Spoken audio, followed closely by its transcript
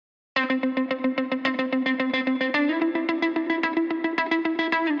Welcome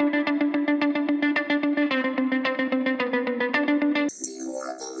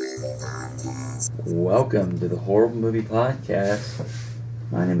to the Horrible Movie Podcast.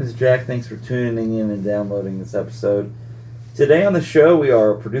 My name is Jack. Thanks for tuning in and downloading this episode. Today on the show, we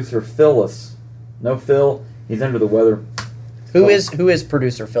are producer Phyllis. No Phil, he's under the weather. Who is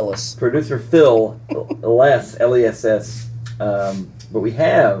producer Phyllis? Producer Phil, L-E-S-S. But we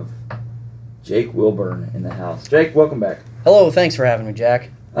have Jake Wilburn in the house. Jake, welcome back. Hello, thanks for having me, Jack.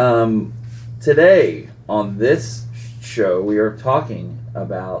 Today on this show, we are talking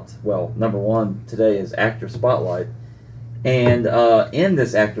about, well, number one, today is Actor Spotlight. And in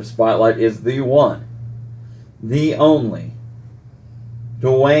this Actor Spotlight is the one, the only,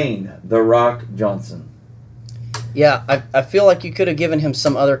 Dwayne "The Rock" Johnson. Yeah, I feel like you could have given him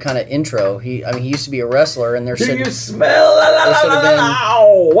some other kind of intro. He used to be a wrestler, and there should you smell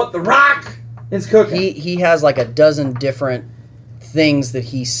what The Rock is cooking? He has like a dozen different things that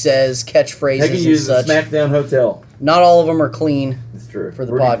he says, catchphrases and such. SmackDown Hotel. Not all of them are clean. It's true. For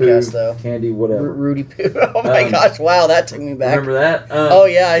the Rudy podcast, Poo, though. Candy, whatever. Rudy Poo. Oh my gosh! Wow, that took me back. Remember that? Oh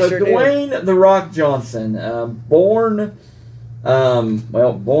yeah, I sure do. Dwayne "The Rock" Johnson, he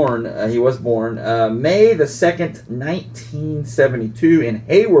was born May the 2nd, 1972 in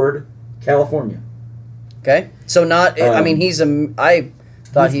Hayward, California. Okay, so not. I mean, he's been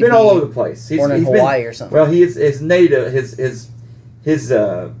all over the place. He's born in Hawaii or something. Well, his native, his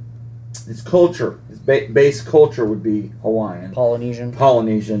culture, his base culture would be Hawaiian. Polynesian.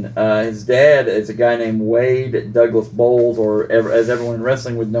 His dad is a guy named Wade Douglas Bowles, or as everyone in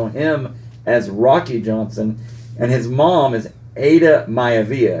wrestling would know him as Rocky Johnson, and his mom is Ada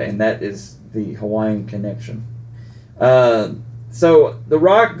Maivia, and that is the Hawaiian connection. So The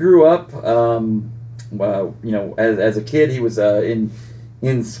Rock grew up, as a kid, he was in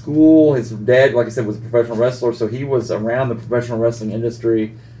school. His dad, like I said, was a professional wrestler, so he was around the professional wrestling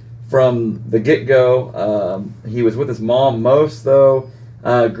industry from the get-go. He was with his mom most, though.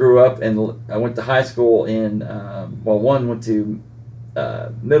 Grew up and went to high school in, one went to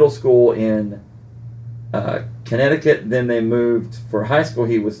middle school in Connecticut. Then they moved for high school.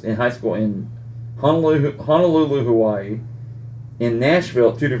 He was in high school in Honolulu, Hawaii, in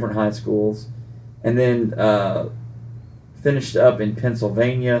Nashville, 2 different high schools, and then finished up in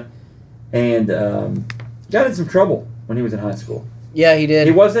Pennsylvania, and got in some trouble when he was in high school. Yeah, he did.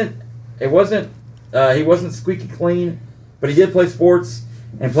 He wasn't squeaky clean, but he did play sports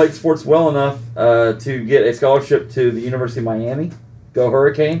and played sports well enough to get a scholarship to the University of Miami. Go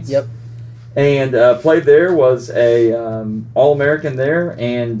Hurricanes! Yep. And played there, was a All-American there,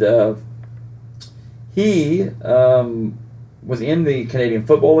 and he was in the Canadian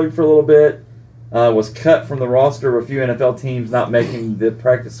Football League for a little bit. Was cut from the roster of a few NFL teams, not making the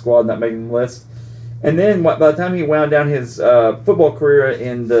practice squad, not making the list. And then by the time he wound down his football career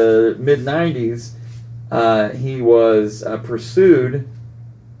in the mid-'90s, he was pursued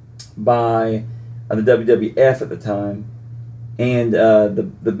by the WWF at the time. And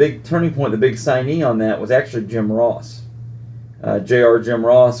the big turning point, the big signee on that was actually Jim Ross. Jr. Jim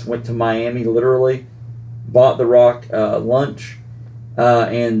Ross went to Miami, literally, bought The Rock lunch,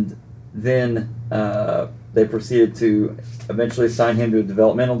 and then they proceeded to eventually sign him to a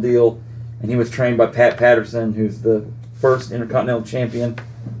developmental deal, and he was trained by Pat Patterson, who's the first Intercontinental Champion.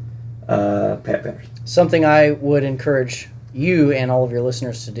 Pat Patterson. Something I would encourage you and all of your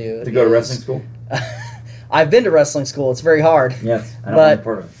listeners to do. To go to wrestling school? I've been to wrestling school. It's very hard. Yes, I don't want to be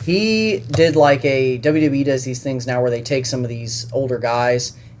part of it. He did like WWE does these things now where they take some of these older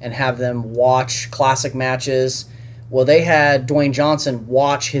guys and have them watch classic matches. Well, they had Dwayne Johnson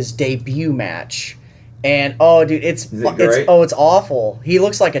watch his debut match, and it's awful. He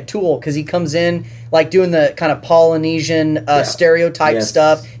looks like a tool because he comes in like doing the kind of Polynesian stereotype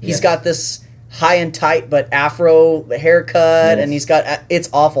stuff. He's got this high and tight but afro haircut, and it's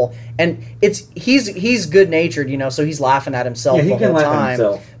awful. And he's good natured, so he's laughing at himself the whole time.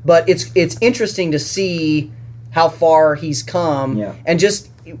 But it's interesting to see how far he's come, and just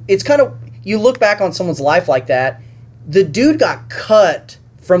it's kind of, you look back on someone's life like that. The dude got cut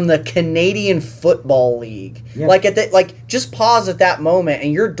from the Canadian Football League. Yeah. Just pause at that moment,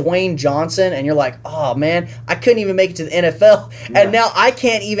 and you're Dwayne Johnson, and you're like, oh man, I couldn't even make it to the NFL, and now I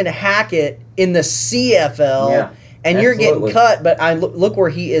can't even hack it in the CFL. Yeah. And absolutely. You're getting cut, but look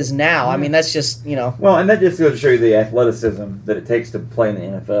where he is now. I mean, that's just, Well, and that just goes to show you the athleticism that it takes to play in the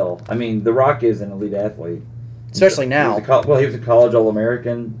NFL. I mean, The Rock is an elite athlete. Especially now. He was a college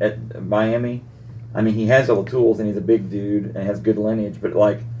All-American at Miami. I mean, he has all the tools, and he's a big dude, and has good lineage, but,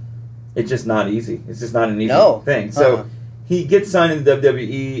 it's just not easy. It's just not an easy thing. So he gets signed in the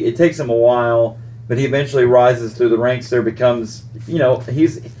WWE. It takes him a while, but he eventually rises through the ranks there, becomes, he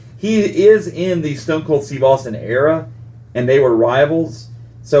is in the Stone Cold Steve Austin era, and they were rivals.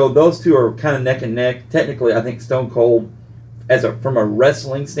 So those two are kind of neck and neck. Technically, I think Stone Cold, from a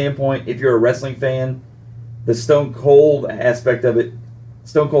wrestling standpoint, if you're a wrestling fan, the Stone Cold aspect of it,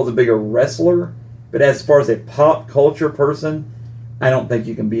 Stone Cold's a bigger wrestler, but as far as a pop culture person, I don't think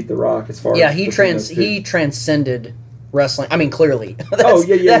you can beat The Rock as far as... he transcended wrestling. I mean, clearly.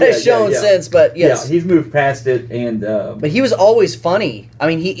 That has shown since, but yes. Yeah, he's moved past it, and... but he was always funny. I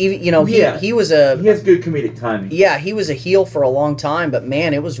mean, he was a... He has good comedic timing. Yeah, he was a heel for a long time, but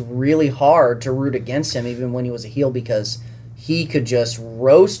man, it was really hard to root against him even when he was a heel because he could just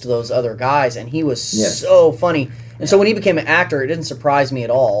roast those other guys, and he was so funny. And so when he became an actor, it didn't surprise me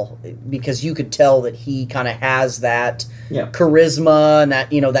at all because you could tell that he kind of has that charisma and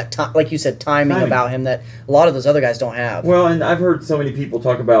that like you said, timing about him that a lot of those other guys don't have. Well, and I've heard so many people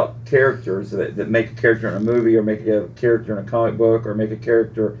talk about characters that make a character in a movie or make a character in a comic book or make a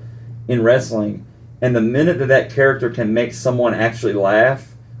character in wrestling, and the minute that character can make someone actually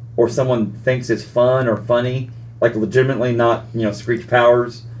laugh or someone thinks it's fun or funny, like legitimately not, Screech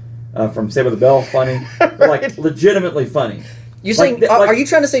Powers from Saved by the Bell funny, but like legitimately funny. You saying? Are you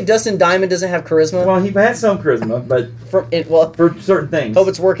trying to say Dustin Diamond doesn't have charisma? Well, he has some charisma, but for certain things. Hope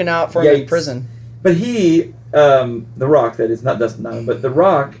it's working out for him in prison. But he, The Rock, that is not Dustin Diamond, but The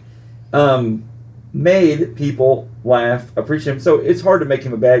Rock, made people laugh, appreciate him. So it's hard to make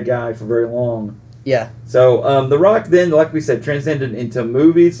him a bad guy for very long. Yeah. So The Rock then, like we said, transcended into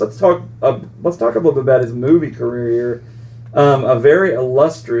movies. Let's talk a little bit about his movie career here. A very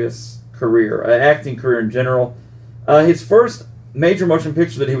illustrious career, an acting career in general. His first major motion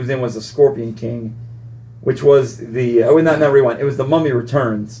picture that he was in was The Scorpion King, which was rewind. It was The Mummy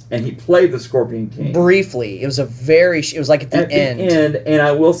Returns, and he played the Scorpion King briefly. It was like at the end. And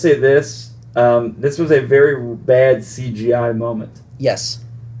I will say this: this was a very bad CGI moment. Yes.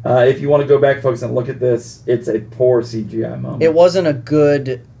 If you want to go back, folks, and look at this, it's a poor CGI moment. It wasn't a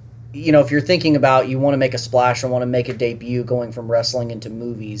good... if you're thinking about you want to make a splash or want to make a debut going from wrestling into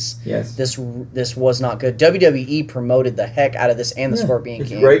movies, yes, this was not good. WWE promoted the heck out of this and the Scorpion King.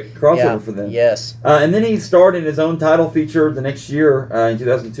 It's a great crossover for them. Yes. And then he starred in his own title feature the next year, in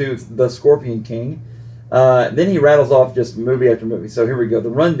 2002, The Scorpion King. Then he rattles off just movie after movie. So here we go.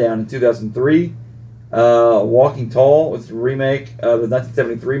 The Rundown in 2003. Walking Tall was a remake of the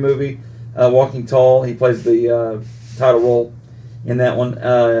 1973 movie. Walking Tall, he plays the title role in that one.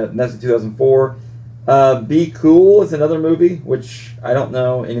 That's in 2004. Be Cool is another movie, which I don't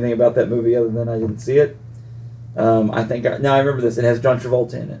know anything about that movie other than I didn't see it. I remember this. It has John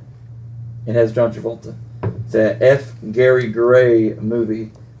Travolta in it. It's a F. Gary Gray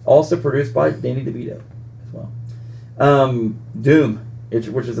movie, also produced by Danny DeVito as well. Doom,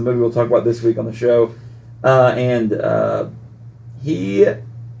 which is a movie we'll talk about this week on the show, and he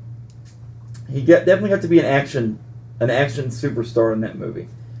definitely got to be an action superstar in that movie.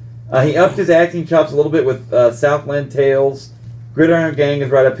 He upped his acting chops a little bit with Southland Tales. Gridiron Gang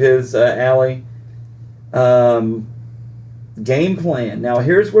is right up his alley. Game Plan. Now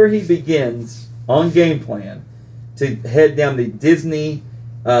here's where he begins on Game Plan to head down the Disney.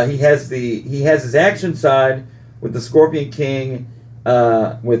 He has his action side with the Scorpion King,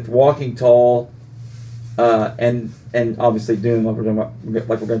 with Walking Tall, and obviously Doom, like we're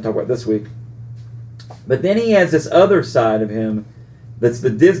going to talk about this week. But then he has this other side of him that's the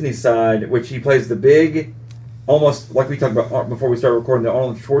Disney side, which he plays the big, almost like we talked about before we started recording, the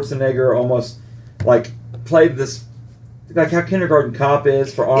Arnold Schwarzenegger, almost like played this, like how Kindergarten Cop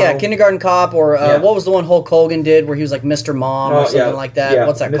is for Arnold. Yeah, Kindergarten Cop, or what was the one Hulk Hogan did where he was like Mr. Mom or something like that? Yeah.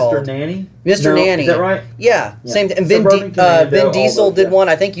 What's that Mr. called? Nanny? Mr. Nanny. Is that right? Yeah. Same thing. And Vin Diesel did one.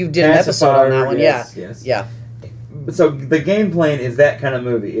 I think you did an episode on that one. Yes. Yeah. So the Game Plan is that kind of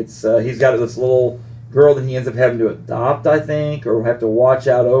movie. It's he's got this little girl that he ends up having to adopt, I think, or have to watch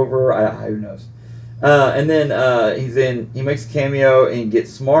out over. Who knows? And then he makes a cameo in Get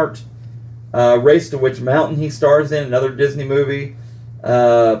Smart. Race to Witch Mountain he stars in, another Disney movie.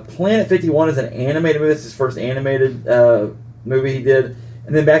 Planet 51 is an animated movie. This is his first animated movie he did.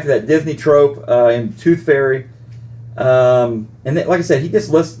 And then back to that Disney trope in Tooth Fairy. And then, like I said, you can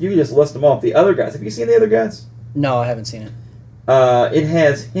just list them off. The other guys. Have you seen the other guys? No, I haven't seen it. It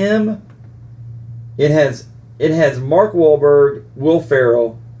has him. It has Mark Wahlberg, Will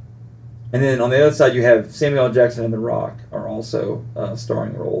Ferrell, and then on the other side you have Samuel L. Jackson and The Rock are also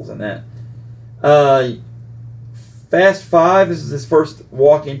starring roles in that. Fast 5, this is his first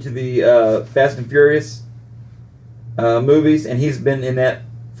walk into the Fast and Furious movies, and he's been in that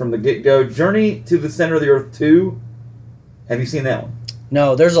from the get-go. Journey to the Center of the Earth 2 Have you seen that one?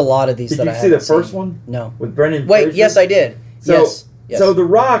 No, there's a lot of these that I haven't Did you see the first seen. one? No. With Brendan Wait, Fraser? yes, I did. So, yes. So The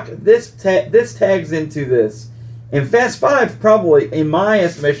Rock, this tags into this. And Fast 5 probably, in my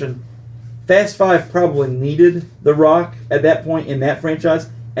estimation, Fast 5 probably needed The Rock at that point in that franchise.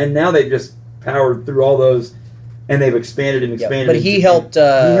 And now they've just powered through all those, and they've expanded and expanded. But he helped... he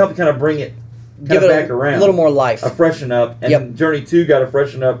helped kind of bring it give it back around. A little more life. A freshen up. And Journey 2 got a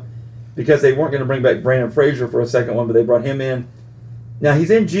freshen up because they weren't going to bring back Brandon Fraser for a second one, but they brought him in. Now, he's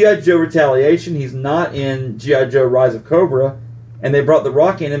in G.I. Joe Retaliation. He's not in G.I. Joe Rise of Cobra. And they brought The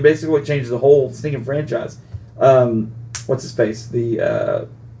Rock in and basically changed the whole stinking franchise. What's his face?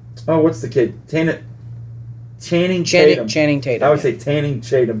 What's the kid? Channing Tatum. Channing Tatum. I would say Channing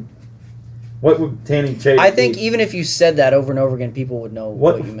Tatum. What would Channing Tatum I think be? even if you said that over and over again, people would know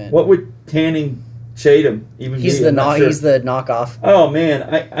what you meant. What would Channing Tatum even be? He's the knockoff. Oh, man.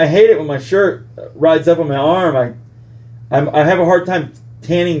 I hate it when my shirt rides up on my arm. I have a hard time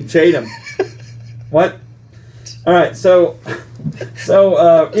tanning Tatum. What? All right, so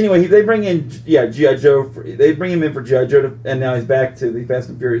anyway, they bring in G.I. Joe. They bring him in for G.I. Joe, and now he's back to the Fast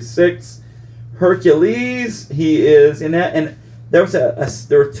and Furious 6. Hercules, he is in that, and there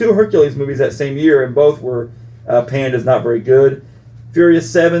were 2 Hercules movies that same year, and both were panned as not very good. Furious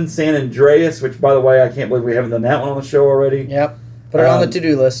 7, San Andreas, which, by the way, I can't believe we haven't done that one on the show already. Yep, put it on the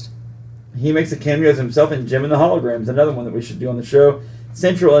to-do list. He makes a cameo as himself in Jim and the Holograms, another one that we should do on the show.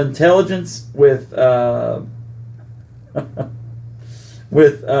 Central Intelligence with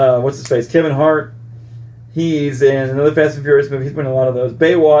what's his face? Kevin Hart. He's in another Fast and Furious movie. He's been in a lot of those.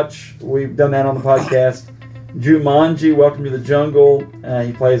 Baywatch. We've done that on the podcast. Jumanji, Welcome to the Jungle.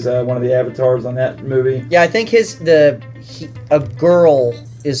 He plays one of the avatars on that movie. Yeah, I think a girl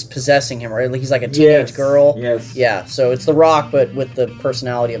is possessing him, right? He's like a teenage girl. Yes. Yeah, so it's The Rock, but with the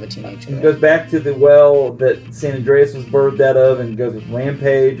personality of a teenage girl. He goes back to the well that San Andreas was birthed out of and goes with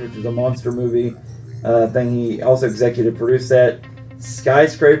Rampage, which is a monster movie thing. He also executive produced that.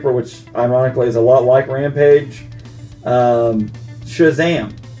 Skyscraper, which ironically is a lot like Rampage.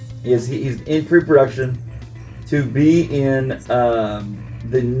 Shazam. He's in pre-production to be in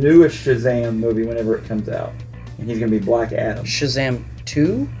the newest Shazam movie whenever it comes out. And he's going to be Black Adam. Shazam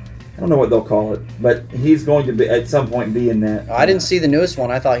 2? I don't know what they'll call it, but he's going to be at some point be in that. I didn't see the newest one.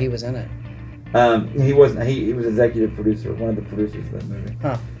 I thought he was in it. He wasn't. He was executive producer, one of the producers of that movie.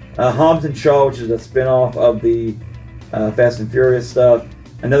 Huh. Hobbs and Shaw, which is a spin-off of the Fast and Furious stuff.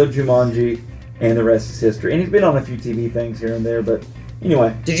 Another Jumanji, and the rest is history. And he's been on a few TV things here and there, but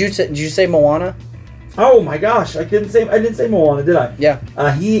anyway. Did you say Moana? Oh my gosh, I didn't say Moana, did I? Yeah.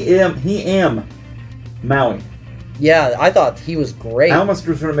 He am Maui. Yeah, I thought he was great. I almost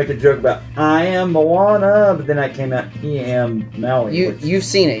was going to make a joke about I am Moana, but then I came out he am Maui. You've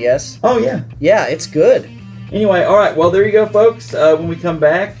seen it, yes? Oh yeah. Yeah, it's good. Anyway, all right. Well, there you go, folks. When we come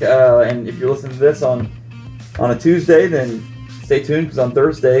back, and if you're listening to this on a Tuesday, then stay tuned because on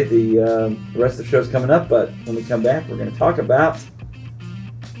Thursday the rest of the show's coming up. But when we come back, we're going to talk about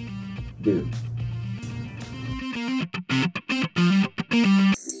Dude.